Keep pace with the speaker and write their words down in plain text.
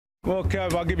Well,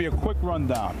 Kev, I'll give you a quick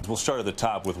rundown. We'll start at the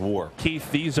top with WAR.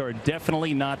 Keith, these are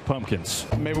definitely not pumpkins.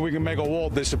 Maybe we can make a wall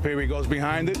disappear. He goes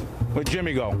behind it. Where'd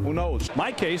Jimmy go? Who knows?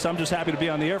 My case, I'm just happy to be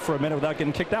on the air for a minute without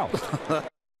getting kicked out.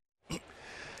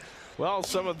 Well,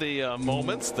 some of the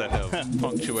moments that have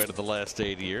punctuated the last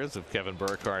 8 years of Kevin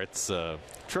Burkhardt's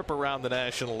trip around the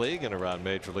National League and around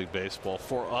Major League Baseball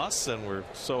for us, and we're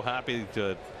so happy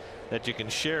that you can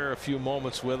share a few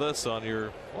moments with us on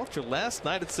your last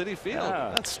night at Citi Field.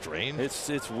 Yeah. That's strange.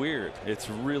 It's weird. It's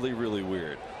really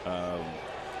weird.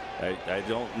 I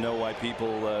don't know why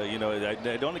people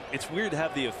I don't. It's weird to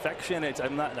have the affection.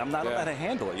 I'm not allowed to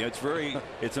handle it.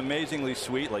 It's amazingly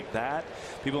sweet like that.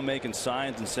 People making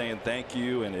signs and saying thank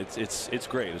you, and it's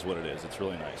great is what it is. It's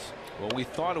really nice. Well, we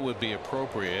thought it would be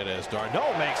appropriate as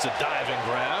d'Arnaud makes a diving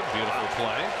grab. Beautiful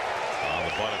play on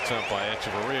the bunt attempt by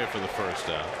Echeverria for the first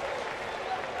out.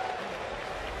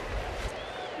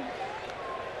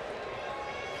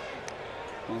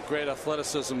 Well, great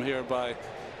athleticism here by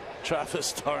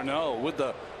Travis d'Arnaud with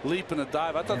the leap and the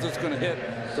dive. I thought this was going to hit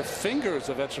the fingers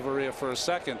of Echeverria for a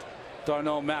second.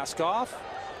 d'Arnaud mask off.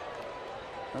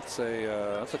 That's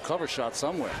a cover shot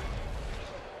somewhere.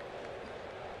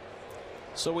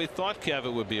 So we thought, Kev,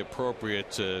 it would be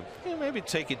appropriate to maybe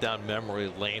take you down memory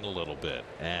lane a little bit.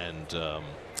 And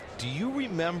do you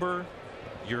remember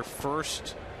your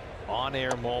first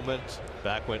on-air moment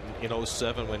back in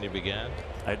 07 when you began?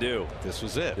 I do. This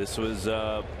was it. This was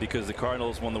because the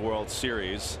Cardinals won the World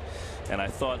Series, and I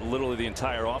thought literally the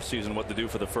entire offseason what to do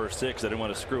for the first 6. I didn't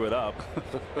want to screw it up.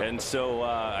 And so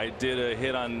I did a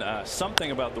hit on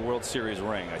something about the World Series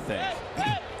ring, I think.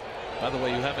 By the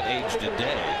way, you haven't aged a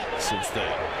day since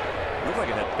then. Looked like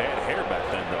it had bad hair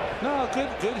back then, though. No,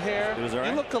 good hair. It was all right?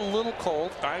 You look a little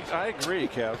cold. I agree,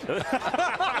 Kev.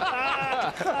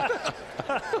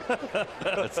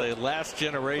 It's a last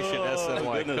generation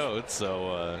SNY coat,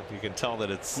 so you can tell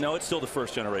that it's. No, it's still the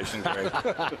first generation, Greg.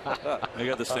 They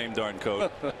got the same darn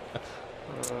coat.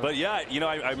 But yeah,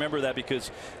 I remember that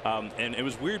because, and it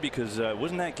was weird because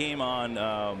wasn't that game on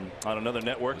another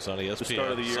network? It was on ESPN. The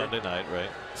start of the year, Sunday night, right?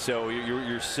 So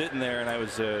you're sitting there, and I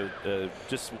was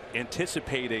just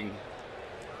anticipating.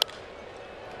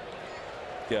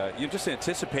 Yeah, you're just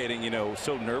anticipating,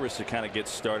 so nervous to kind of get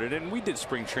started, and we did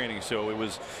spring training, so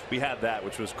we had that,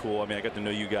 which was cool. I mean, I got to know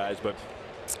you guys, but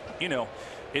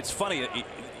it's funny.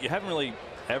 You haven't really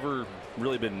ever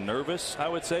really been nervous, I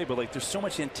would say, but like there's so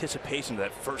much anticipation to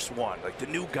that first one, like the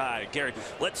new guy, Gary,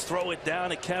 let's throw it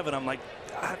down at Kevin. I'm like,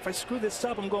 if I screw this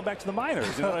up, I'm going back to the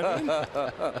minors. You know what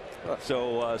I mean?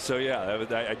 So yeah,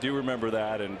 I do remember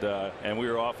that, and we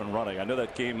were off and running. I know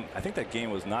that game. I think that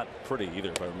game was not pretty either,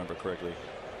 if I remember correctly.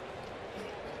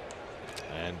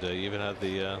 And you even had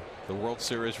the World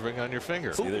Series ring on your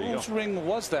finger. Whose ring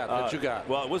was that you got?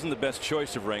 Well, it wasn't the best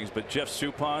choice of rings, but Jeff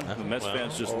Suppan, the Mets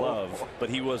fans just love. But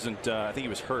he wasn't. I think he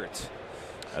was hurt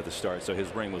at the start, so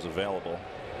his ring was available.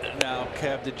 Now,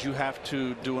 Kev, did you have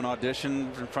to do an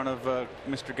audition in front of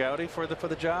Mr. Gowdy for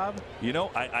the job?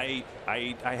 I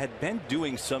had been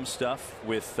doing some stuff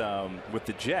with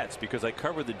the Jets because I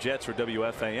covered the Jets for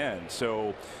WFAN.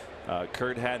 So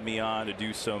Kurt had me on to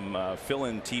do some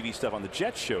fill-in TV stuff on the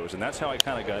Jets shows, and that's how I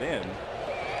kind of got in.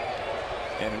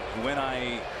 And when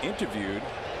I interviewed,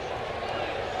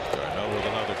 D'Arnaud with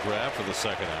another grab for the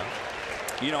second out.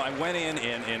 I went in,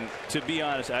 and to be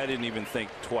honest, I didn't even think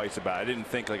twice about it. I didn't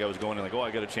think like I was going in like, oh, I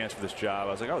got a chance for this job.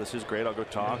 I was like, oh, this is great. I'll go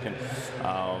talk.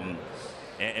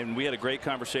 And we had a great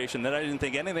conversation. Then I didn't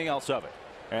think anything else of it.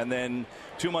 And then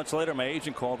 2 months later, my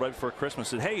agent called right before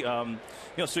Christmas and said, hey,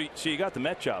 so you got the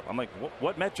Met job. I'm like,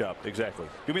 what Met job exactly?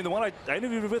 You mean the one I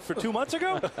interviewed with for 2 months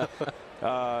ago?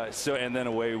 And then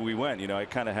away we went. I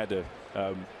kind of had to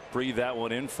breathe that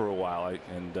one in for a while.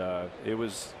 It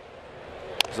was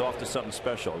off to something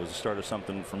special. It was the start of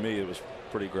something for me. It was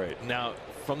pretty great. Now,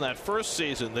 from that first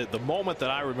season, the moment that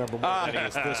I remember more than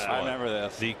is this one. I remember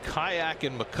this. The kayak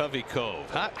in McCovey Cove.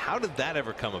 How did that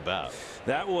ever come about?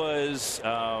 That was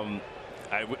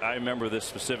I remember this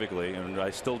specifically, and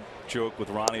I still joke with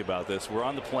Ronnie about this. We're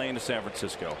on the plane to San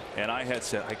Francisco, and I had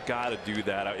said, I got to do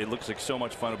that. It looks like so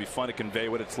much fun. It'll be fun to convey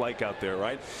what it's like out there,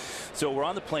 right? So we're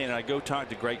on the plane, and I go talk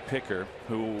to Greg Picker,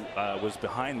 who was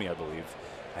behind me, I believe.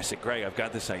 I said, Greg, I've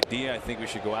got this idea. I think we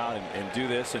should go out and do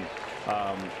this. And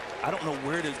I don't know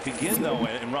where to begin, though.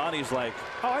 And Ronnie's like,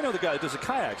 oh, I know the guy that does the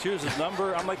kayaks. Here's his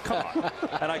number. I'm like, come on.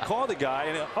 And I call the guy.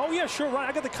 And oh, yeah, sure, Ron.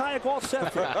 I got the kayak all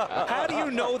set for you. How do you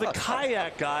know the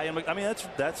kayak guy? I'm like, I mean,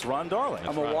 that's Ron Darling.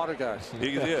 I'm a water guy.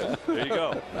 Yeah, there you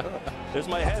go. There's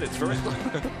my head. It's very.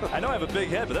 I know I have a big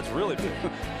head, but that's really big.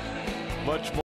 Much more.